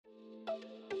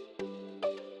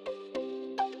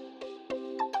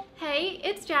Hey,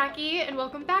 it's Jackie and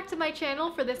welcome back to my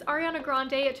channel for this Ariana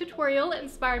Grande tutorial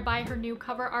inspired by her new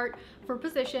cover art for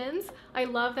Positions. I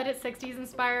love that it's 60s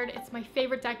inspired. It's my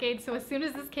favorite decade, so as soon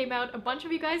as this came out, a bunch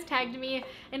of you guys tagged me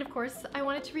and of course I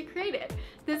wanted to recreate it.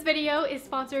 This video is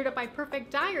sponsored by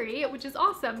Perfect Diary, which is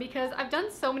awesome because I've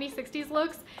done so many 60s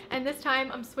looks and this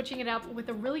time I'm switching it up with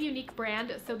a really unique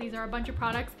brand. So these are a bunch of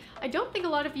products I don't think a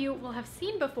lot of you will have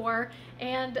seen before,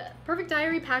 and Perfect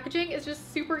Diary packaging is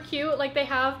just super cute. Like they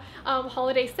have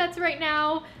holiday sets right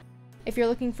now. If you're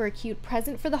looking for a cute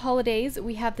present for the holidays,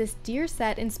 we have this deer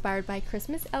set inspired by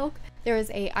Christmas elk. There is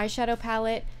a eyeshadow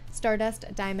palette, Stardust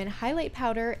Diamond highlight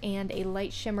powder, and a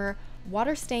light shimmer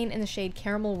water stain in the shade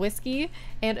Caramel Whiskey,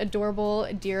 and adorable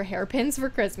deer hairpins for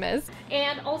Christmas.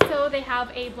 And also they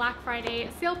have a Black Friday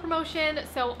sale promotion,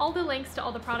 so all the links to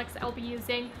all the products I'll be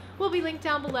using will be linked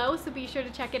down below, so be sure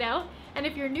to check it out. And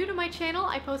if you're new to my channel,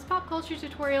 I post pop culture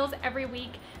tutorials every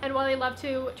week, and while I love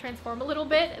to transform a little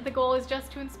bit, the goal is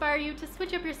just to inspire you to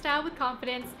switch up your style with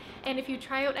confidence. And if you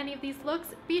try out any of these looks,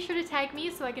 be sure to tag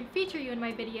me so I can feature you in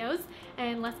my videos.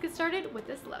 And let's get started with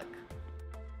this look.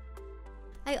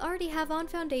 I already have on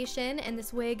foundation, and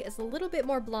this wig is a little bit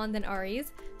more blonde than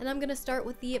Ari's, and I'm going to start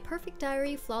with the Perfect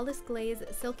Diary Flawless Glaze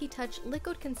Silky Touch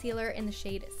Liquid Concealer in the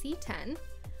shade C10.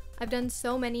 I've done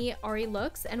so many Ari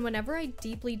looks, and whenever I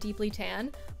deeply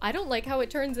tan, I don't like how it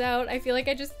turns out. I feel like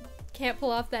I just can't pull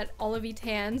off that olivey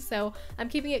tan, so I'm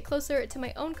keeping it closer to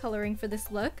my own coloring for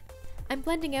this look. I'm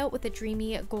blending out with a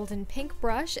dreamy golden pink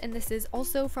brush, and this is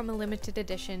also from a limited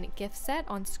edition gift set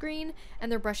on screen, and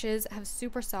their brushes have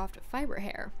super soft fiber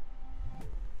hair.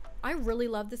 I really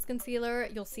love this concealer.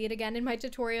 You'll see it again in my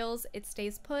tutorials. It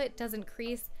stays put, doesn't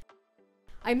crease.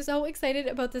 I'm so excited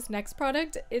about this next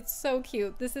product. It's so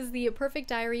cute. This is the Perfect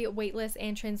Diary Weightless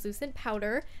and Translucent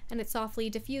Powder, and it softly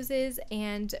diffuses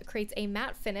and creates a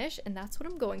matte finish, and that's what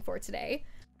I'm going for today.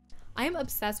 I am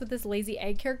obsessed with this lazy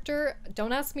egg character.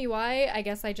 Don't ask me why. I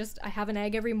guess I have an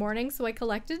egg every morning, so I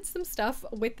collected some stuff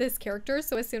with this character,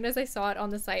 so as soon as I saw it on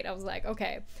the site, I was like,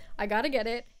 okay, I gotta get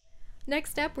it.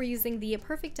 Next up, we're using the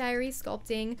Perfect Diary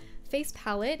Sculpting Face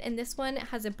Palette, and this one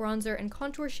has a bronzer and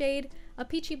contour shade, a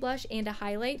peachy blush, and a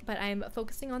highlight, but I'm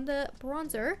focusing on the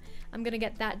bronzer. I'm gonna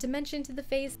get that dimension to the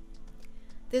face.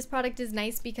 This product is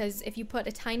nice because if you put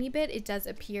a tiny bit, it does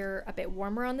appear a bit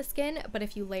warmer on the skin, but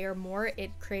if you layer more,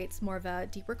 it creates more of a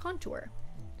deeper contour.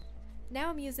 Now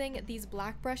I'm using these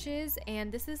black brushes,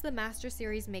 and this is the Master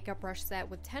Series makeup brush set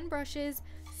with 10 brushes,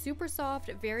 super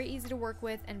soft, very easy to work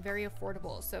with, and very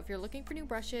affordable. So if you're looking for new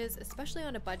brushes, especially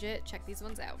on a budget, check these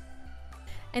ones out.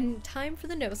 And time for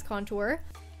the nose contour.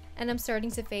 And I'm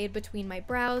starting to fade between my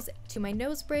brows to my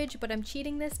nose bridge, but I'm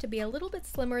cheating this to be a little bit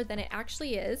slimmer than it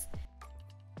actually is.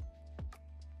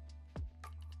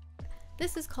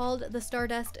 This is called the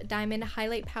Stardust Diamond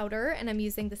Highlight Powder, and I'm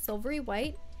using the silvery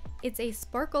white. It's a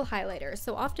sparkle highlighter,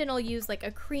 so often I'll use like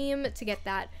a cream to get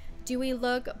that dewy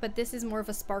look, but this is more of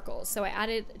a sparkle. So I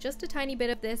added just a tiny bit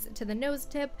of this to the nose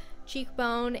tip,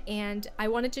 cheekbone, and I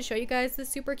wanted to show you guys this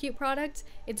super cute product.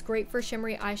 It's great for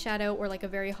shimmery eyeshadow or like a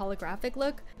very holographic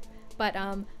look, but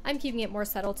I'm keeping it more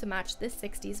subtle to match this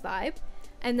 60s vibe.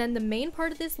 And then the main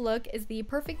part of this look is the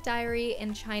Perfect Diary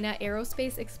in China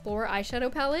Aerospace Explorer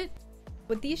eyeshadow palette.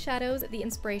 With these shadows, the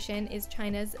inspiration is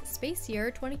China's Space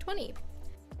Year 2020.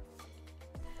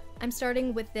 I'm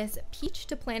starting with this peach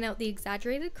to plan out the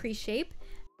exaggerated crease shape.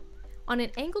 On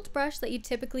an angled brush that you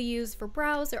typically use for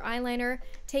brows or eyeliner,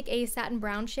 take a satin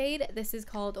brown shade. This is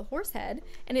called Horsehead,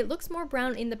 and it looks more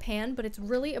brown in the pan, but it's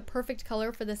really a perfect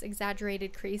color for this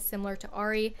exaggerated crease similar to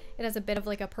Ari. It has a bit of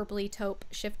like a purpley taupe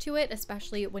shift to it,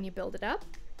 especially when you build it up.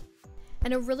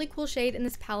 And a really cool shade in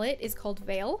this palette is called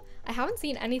Veil. I haven't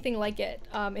seen anything like it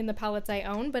in the palettes I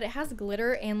own, but it has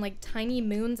glitter and like tiny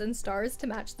moons and stars to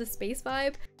match the space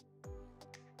vibe.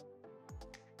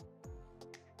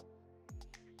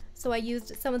 So I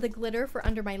used some of the glitter for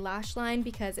under my lash line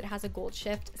because it has a gold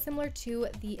shift similar to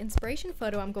the inspiration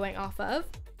photo I'm going off of.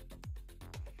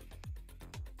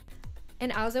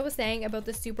 And as I was saying about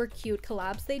the super cute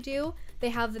collabs they do, they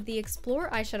have the Explore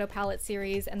eyeshadow palette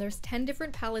series, and there's 10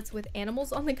 different palettes with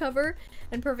animals on the cover,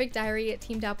 and Perfect Diary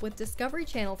teamed up with Discovery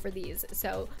Channel for these.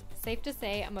 So safe to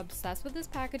say I'm obsessed with this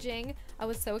packaging. I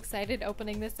was so excited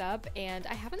opening this up, and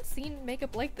I haven't seen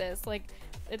makeup like this. Like,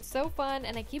 it's so fun,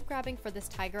 and I keep grabbing for this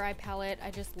Tiger Eye palette.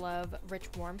 I just love rich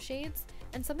warm shades.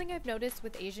 And something I've noticed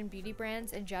with Asian beauty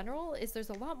brands in general is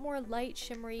there's a lot more light,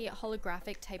 shimmery,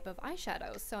 holographic type of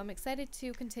eyeshadows. So I'm excited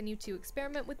to continue to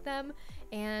experiment with them,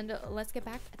 and let's get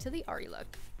back to the Ari look.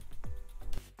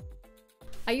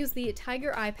 I use the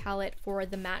Tiger Eye palette for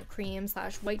the matte cream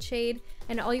slash white shade,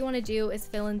 and all you want to do is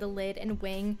fill in the lid and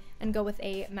wing and go with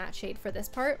a matte shade for this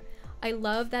part. I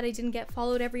love that I didn't get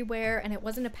followed everywhere and it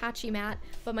wasn't a patchy matte,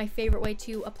 but my favorite way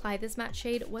to apply this matte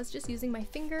shade was just using my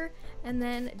finger and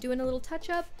then doing a little touch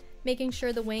up, making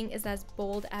sure the wing is as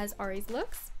bold as Ari's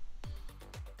looks.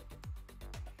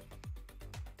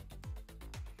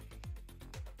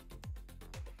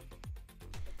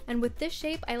 And with this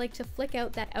shape, I like to flick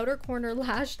out that outer corner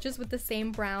lash just with the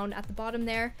same brown at the bottom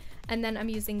there. And then I'm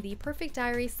using the Perfect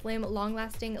Diary Slim Long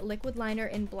Lasting Liquid Liner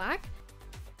in black.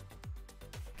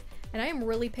 And I am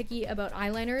really picky about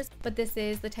eyeliners, but this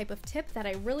is the type of tip that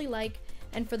I really like.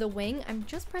 And for the wing, I'm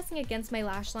just pressing against my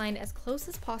lash line as close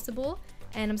as possible.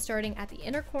 And I'm starting at the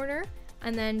inner corner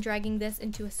and then dragging this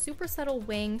into a super subtle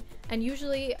wing. And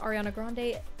usually Ariana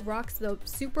Grande rocks the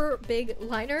super big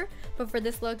liner, but for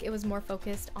this look, it was more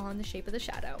focused on the shape of the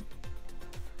shadow.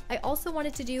 I also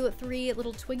wanted to do 3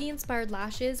 little Twiggy inspired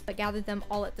lashes, but gathered them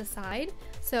all at the side.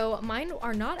 So mine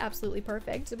are not absolutely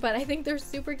perfect, but I think they're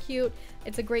super cute.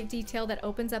 It's a great detail that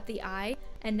opens up the eye.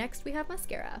 And next we have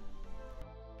mascara.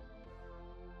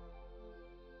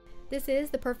 This is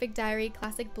the Perfect Diary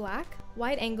Classic Black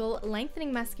Wide Angle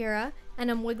Lengthening Mascara,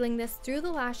 and I'm wiggling this through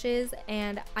the lashes,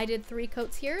 and I did 3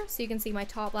 coats here, so you can see my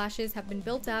top lashes have been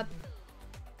built up.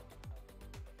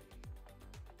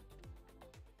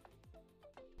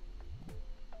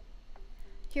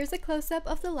 Here's a close-up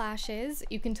of the lashes.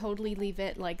 You can totally leave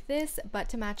it like this, but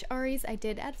to match Ari's, I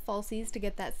did add falsies to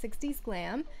get that 60s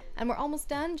glam. And we're almost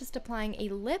done, just applying a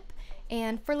lip.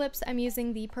 And for lips, I'm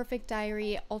using the Perfect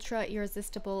Diary Ultra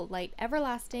Irresistible Light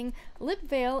Everlasting Lip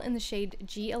Veil in the shade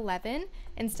G11.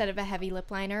 Instead of a heavy lip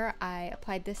liner, I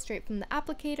applied this straight from the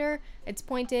applicator. It's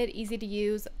pointed, easy to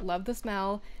use, love the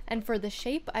smell. And for the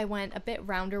shape, I went a bit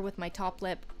rounder with my top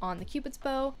lip on the Cupid's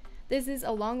bow. This is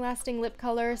a long-lasting lip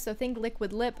color, so think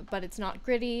liquid lip, but it's not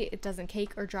gritty, it doesn't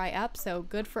cake or dry up, so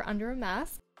good for under a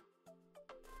mask.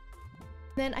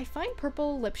 Then I find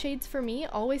purple lip shades for me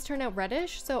always turn out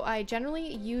reddish, so I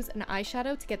generally use an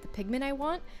eyeshadow to get the pigment I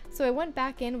want. So I went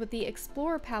back in with the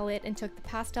Explorer palette and took the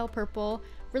pastel purple,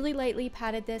 really lightly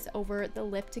patted this over the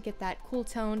lip to get that cool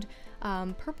toned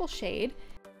purple shade.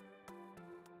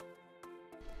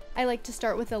 I like to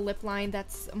start with a lip line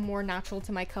that's more natural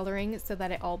to my coloring so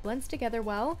that it all blends together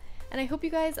well. And I hope you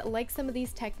guys like some of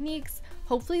these techniques.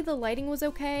 Hopefully the lighting was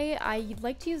okay. I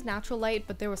like to use natural light,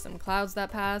 but there was some clouds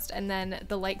that passed and then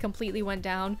the light completely went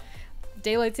down.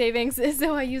 Daylight savings,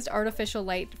 so I used artificial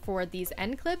light for these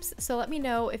end clips. So let me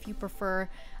know if you prefer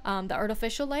the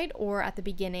artificial light or at the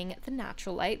beginning the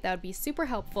natural light. That would be super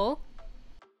helpful.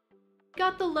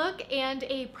 Got the look, and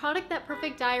a product that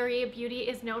Perfect Diary Beauty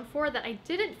is known for that I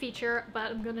didn't feature,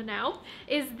 but I'm gonna now,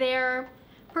 is their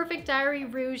Perfect Diary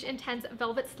Rouge Intense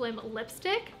Velvet Slim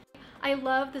Lipstick. I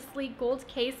love the sleek gold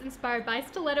case inspired by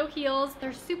stiletto heels.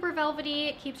 They're super velvety,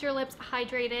 it keeps your lips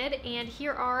hydrated, and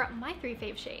here are my 3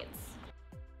 fave shades.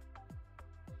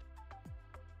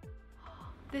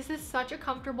 This is such a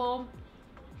comfortable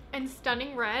and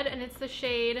stunning red, and it's the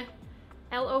shade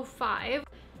LO5.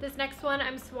 This next one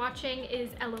I'm swatching is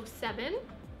LO7.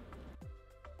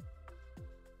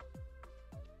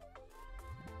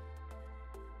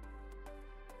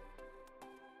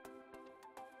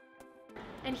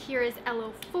 And here is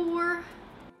LO4.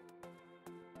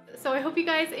 So I hope you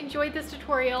guys enjoyed this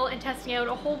tutorial and testing out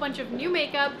a whole bunch of new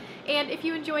makeup. And if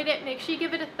you enjoyed it, make sure you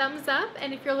give it a thumbs up.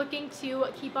 And if you're looking to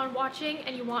keep on watching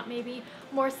and you want maybe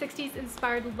more 60s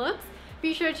inspired looks,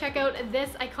 be sure to check out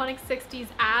this iconic 60s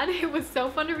ad. It was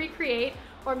so fun to recreate.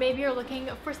 Or maybe you're looking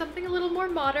for something a little more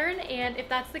modern, and if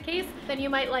that's the case, then you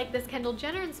might like this Kendall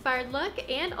Jenner inspired look,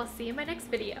 and I'll see you in my next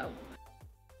video.